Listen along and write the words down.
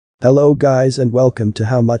Hello guys and welcome to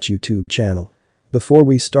How Much YouTube channel. Before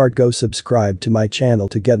we start, go subscribe to my channel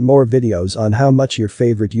to get more videos on how much your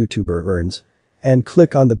favorite YouTuber earns. And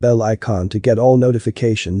click on the bell icon to get all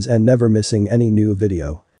notifications and never missing any new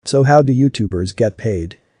video. So how do YouTubers get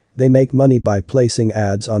paid? They make money by placing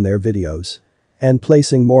ads on their videos. And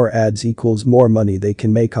placing more ads equals more money they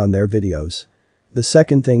can make on their videos. The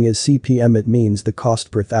second thing is CPM. It means the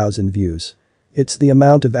cost per thousand views. It's the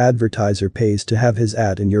amount of advertiser pays to have his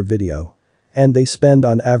ad in your video. And they spend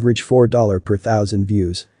on average $4 per thousand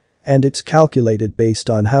views. And it's calculated based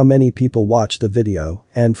on how many people watch the video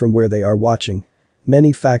and from where they are watching.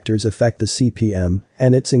 Many factors affect the CPM,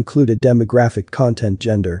 and it's included demographic, content,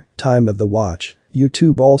 gender, time of the watch.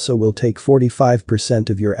 YouTube also will take 45%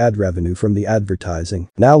 of your ad revenue from the advertising.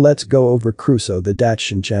 Now let's go over Crusoe the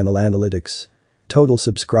Dachshund channel analytics. Total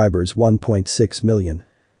subscribers 1.6 million.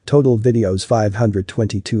 Total videos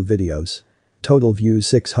 522 videos. Total views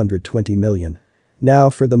 620 million. Now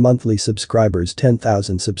for the monthly subscribers,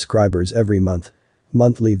 10,000 subscribers every month.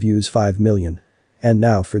 Monthly views 5 million. And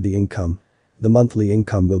now for the income. The monthly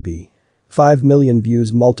income will be 5 million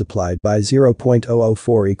views multiplied by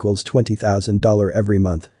 0.004 equals $20,000 every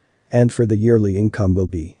month. And for the yearly income will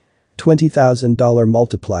be $20,000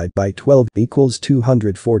 multiplied by 12 equals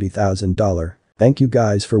 $240,000. Thank you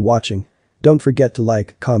guys for watching. Don't forget to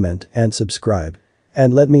like, comment, and subscribe.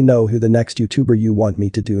 And let me know who the next YouTuber you want me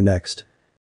to do next.